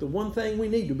but the one thing we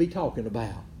need to be talking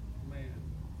about. Amen.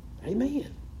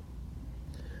 Amen.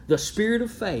 The spirit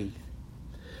of faith.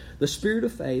 The spirit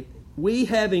of faith. We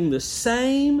having the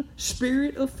same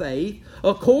spirit of faith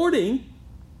according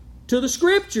to the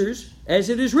Scriptures, as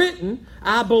it is written,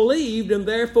 I believed and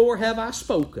therefore have I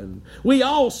spoken. We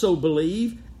also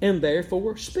believe and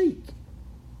therefore speak.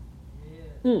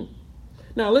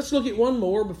 Now let's look at one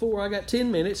more before I got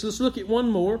 10 minutes. Let's look at one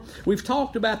more. We've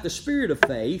talked about the spirit of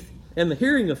faith and the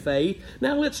hearing of faith.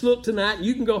 Now let's look tonight.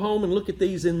 You can go home and look at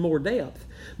these in more depth.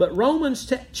 But Romans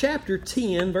chapter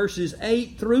 10, verses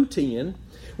 8 through 10,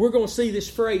 we're going to see this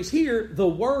phrase here, the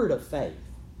word of faith.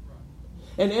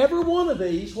 And every one of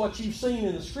these, what you've seen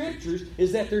in the Scriptures,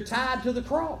 is that they're tied to the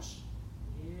cross.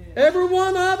 Every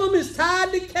one of them is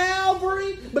tied to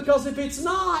Calvary, because if it's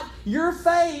not, your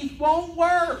faith won't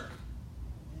work.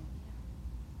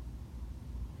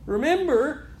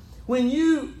 Remember, when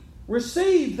you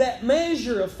received that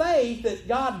measure of faith that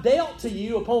God dealt to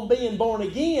you upon being born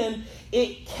again,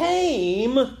 it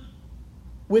came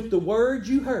with the word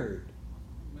you heard.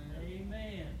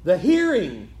 Amen. The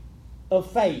hearing of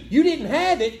faith. You didn't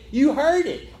have it, you heard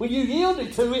it. When you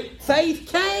yielded to it, faith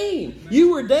came.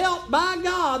 You were dealt by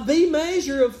God the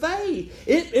measure of faith.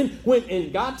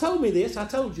 And God told me this, I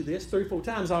told you this 3 or 4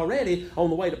 times already on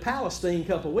the way to Palestine a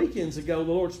couple of weekends ago.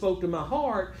 The Lord spoke to my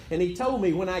heart and He told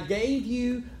me, when I gave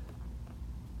you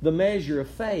the measure of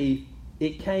faith,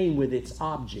 it came with its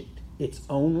object, its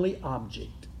only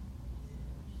object.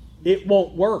 It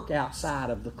won't work outside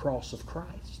of the cross of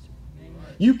Christ.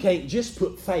 You can't just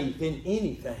put faith in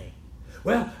anything.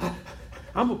 Well,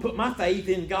 I'm going to put my faith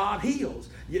in God heals.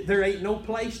 There ain't no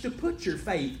place to put your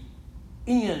faith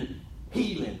in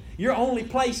healing. Your only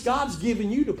place God's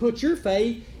given you to put your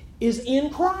faith is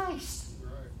in Christ.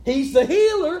 He's the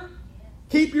healer.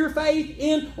 Keep your faith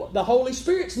in. The Holy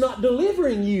Spirit's not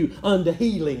delivering you unto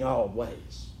healing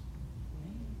always.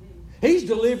 He's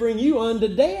delivering you unto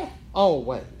death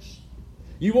always.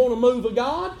 You want to move of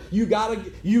God? You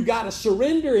gotta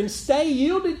surrender and stay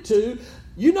yielded to.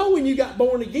 You know, when you got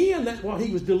born again, that's what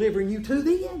He was delivering you to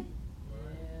then.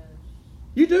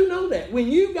 You do know that. When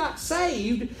you got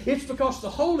saved, it's because the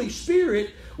Holy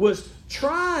Spirit was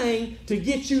trying to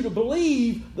get you to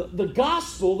believe the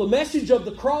gospel, the message of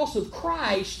the cross of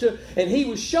Christ, and He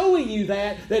was showing you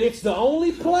that it's the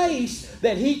only place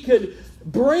that He could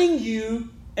bring you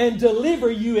and deliver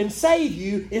you and save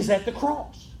you is at the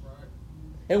cross.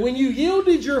 And when you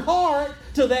yielded your heart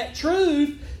to that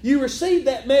truth, you received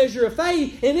that measure of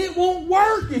faith, and it won't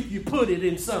work if you put it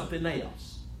in something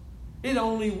else. It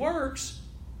only works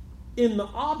in the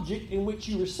object in which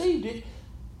you received it.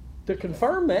 To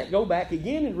confirm that, go back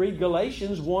again and read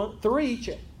Galatians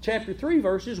 1:3, chapter 3,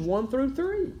 verses 1 through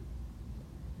 3.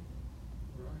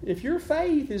 If your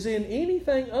faith is in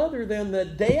anything other than the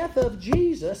death of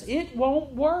Jesus, it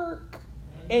won't work.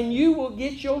 And you will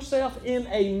get yourself in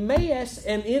a mess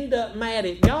and end up mad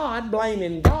at God,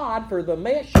 blaming God for the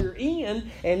mess you're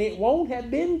in, and it won't have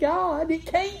been God. It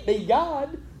can't be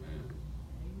God.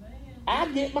 I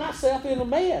get myself in a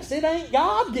mess. It ain't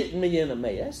God getting me in a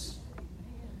mess.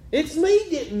 It's me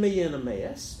getting me in a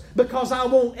mess because I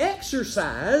won't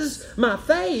exercise my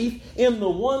faith in the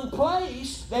one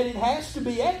place that it has to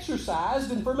be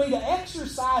exercised. And for me to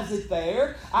exercise it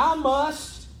there, I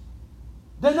must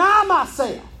deny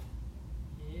myself.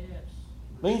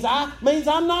 Means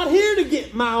I'm not here to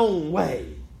get my own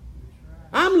way.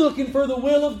 I'm looking for the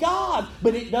will of God,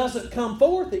 but it doesn't come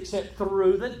forth except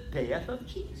through the death of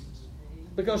Jesus.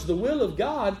 Because the will of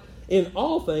God in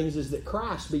all things is that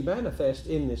Christ be manifest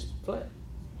in this flesh.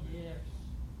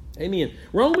 Amen.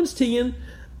 Romans 10,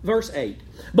 verse 8.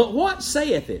 But what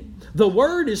saith it? The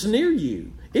word is near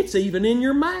you. It's even in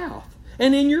your mouth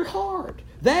and in your heart.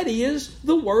 That is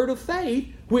the word of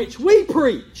faith which we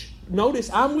preach.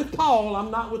 Notice, I'm with Paul. I'm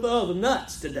not with the other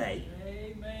nuts today.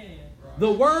 Amen.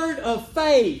 The word of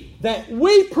faith that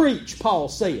we preach, Paul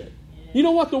said. You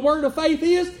know what the word of faith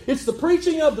is? It's the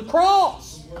preaching of the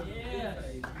cross.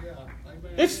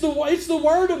 It's the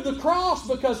word of the cross,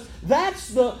 because that's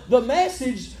the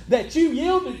message that you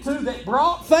yielded to that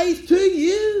brought faith to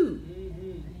you.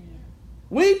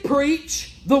 We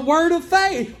preach the word of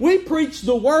faith. We preach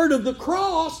the word of the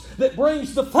cross that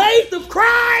brings the faith of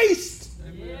Christ.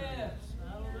 Yes.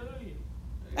 Hallelujah.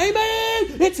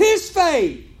 Amen. It's His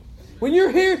faith. When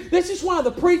you're here, this is why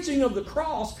the preaching of the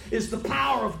cross is the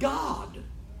power of God.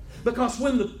 Because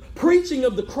when the preaching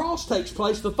of the cross takes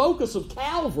place, the focus of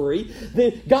Calvary,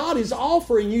 then God is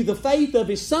offering you the faith of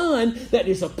His Son that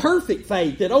is a perfect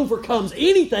faith that overcomes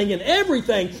anything and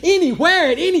everything,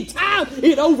 anywhere, at any time.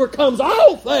 It overcomes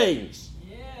all things.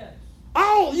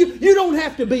 You don't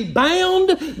have to be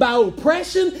bound by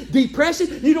oppression,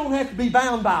 depression. You don't have to be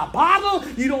bound by a bottle.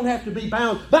 You don't have to be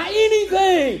bound by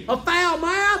anything. A foul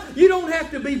mouth. You don't have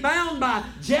to be bound by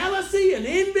jealousy and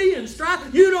envy and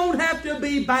strife. You don't have to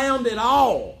be bound at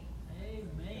all.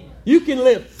 You can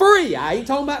live free. I ain't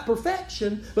talking about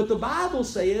perfection, but the Bible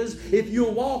says if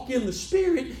you'll walk in the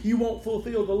Spirit, you won't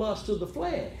fulfill the lust of the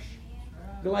flesh.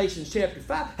 Galatians chapter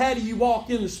 5. How do you walk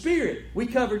in the Spirit? We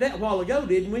covered that a while ago,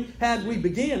 didn't we? How did we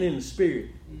begin in the Spirit?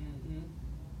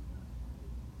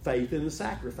 Faith in the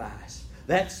sacrifice.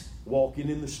 That's walking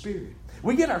in the Spirit.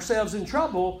 We get ourselves in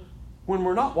trouble when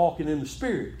we're not walking in the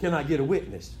Spirit. Can I get a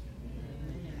witness?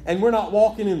 And we're not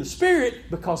walking in the Spirit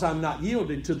because I'm not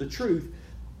yielded to the truth.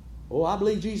 Oh, I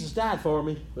believe Jesus died for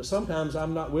me, but sometimes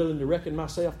I'm not willing to reckon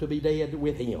myself to be dead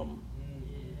with Him.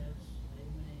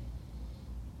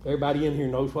 Everybody in here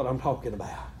knows what I'm talking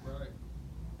about. Right.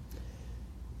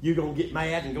 You're going to get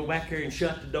mad and go back there and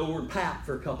shut the door and pout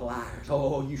for a couple hours.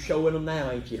 Oh, you showing them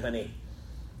now, ain't you, honey?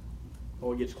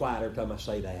 Oh, it gets quiet every time I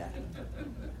say that.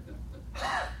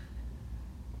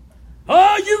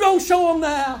 Oh, you going to show them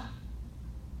now?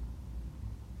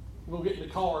 We'll get in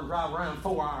the car and drive around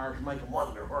 4 hours and make them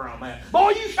wonder where I'm at.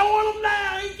 Boy, you showing them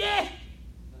now, ain't you?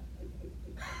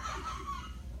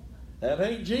 That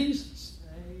ain't Jesus.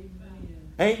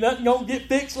 Amen. Ain't nothing going to get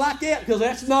fixed like that because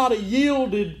that's not a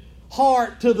yielded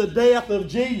heart to the death of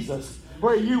Jesus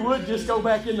where you would just go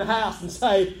back in the house and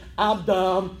say, I'm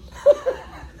dumb.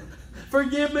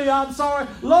 Forgive me, I'm sorry.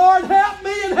 Lord, help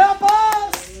me and help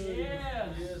us. Yes.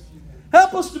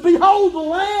 Help us to behold the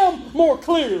Lamb more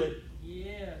clearly.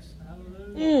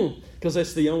 Because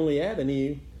that's the only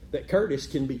avenue that Curtis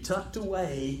can be tucked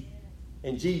away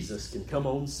and Jesus can come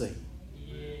on scene.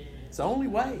 It's the only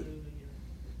way.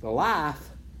 The life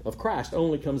of Christ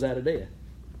only comes out of death.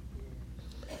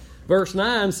 Verse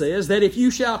 9 says that if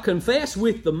you shall confess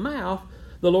with the mouth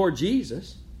the Lord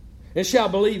Jesus and shall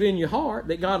believe in your heart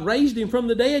that God raised Him from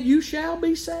the dead, you shall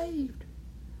be saved.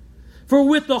 For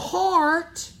with the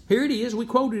heart, here it is, we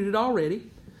quoted it already.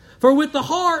 For with the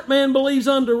heart man believes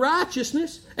unto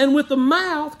righteousness, and with the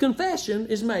mouth confession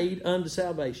is made unto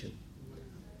salvation.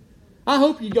 I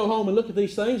hope you go home and look at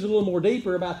these things a little more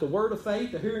deeper about the word of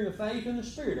faith, the hearing of faith, and the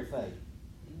spirit of faith.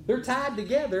 They're tied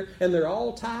together, and they're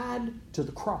all tied to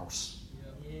the cross.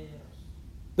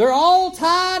 They're all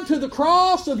tied to the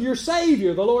cross of your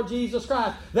Savior, the Lord Jesus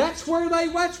Christ. That's where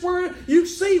you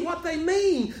see what they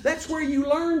mean. That's where you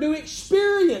learn to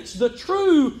experience the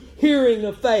true hearing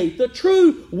of faith, the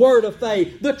true word of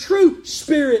faith, the true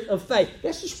spirit of faith.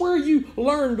 This is where you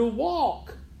learn to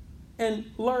walk and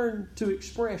learn to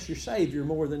express your Savior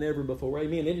more than ever before.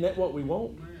 Amen. Isn't that what we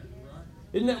want?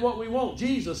 Isn't that what we want?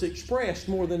 Jesus expressed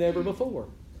more than ever before.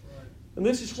 And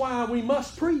this is why we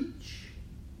must preach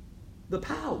the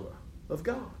power of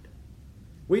God.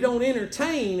 We don't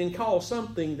entertain and call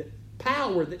something that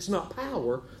power that's not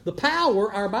power. The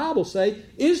power, our Bible says,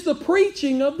 is the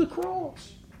preaching of the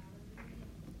cross.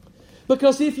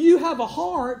 Because if you have a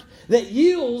heart that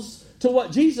yields to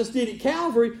what Jesus did at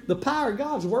Calvary, the power of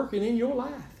God's working in your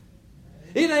life.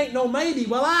 It ain't no maybe.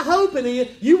 Well, I hope it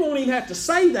is. You won't even have to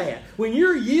say that. When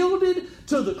you're yielded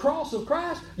to the cross of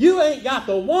Christ, you ain't got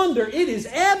to wonder. It is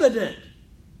evident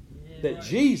that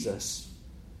Jesus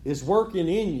is working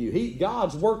in you.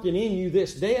 God's working in you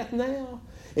this death now.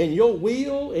 And your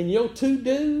will and your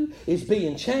to-do is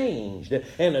being changed.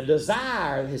 And a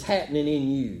desire is happening in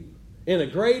you in a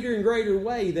greater and greater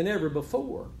way than ever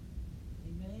before.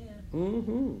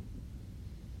 Amen.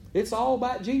 It's all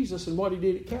about Jesus and what He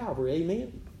did at Calvary.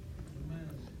 Amen.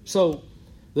 So,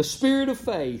 the spirit of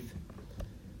faith.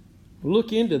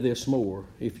 Look into this more.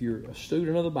 If you're a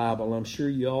student of the Bible, I'm sure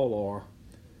you all are.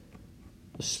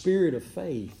 The spirit of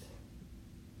faith.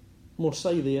 I'm going to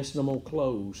say this and I'm going to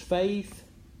close. Faith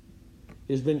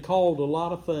has been called a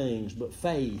lot of things, but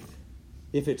faith,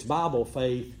 if it's Bible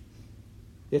faith,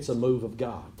 it's a move of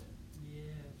God. Yes.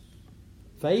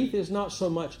 Faith is not so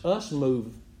much us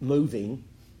moving,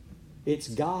 it's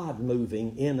God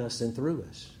moving in us and through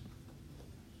us.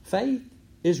 Faith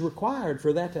is required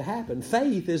for that to happen.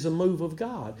 Faith is a move of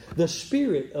God. The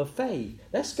spirit of faith,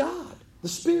 that's God. The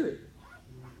Spirit.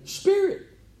 Spirit.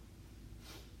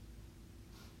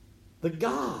 The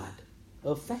God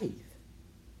of faith.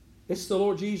 It's the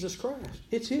Lord Jesus Christ.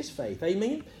 It's His faith.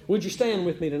 Amen? Would you stand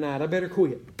with me tonight? I better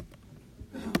quit.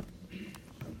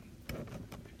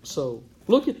 So,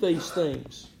 look at these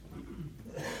things.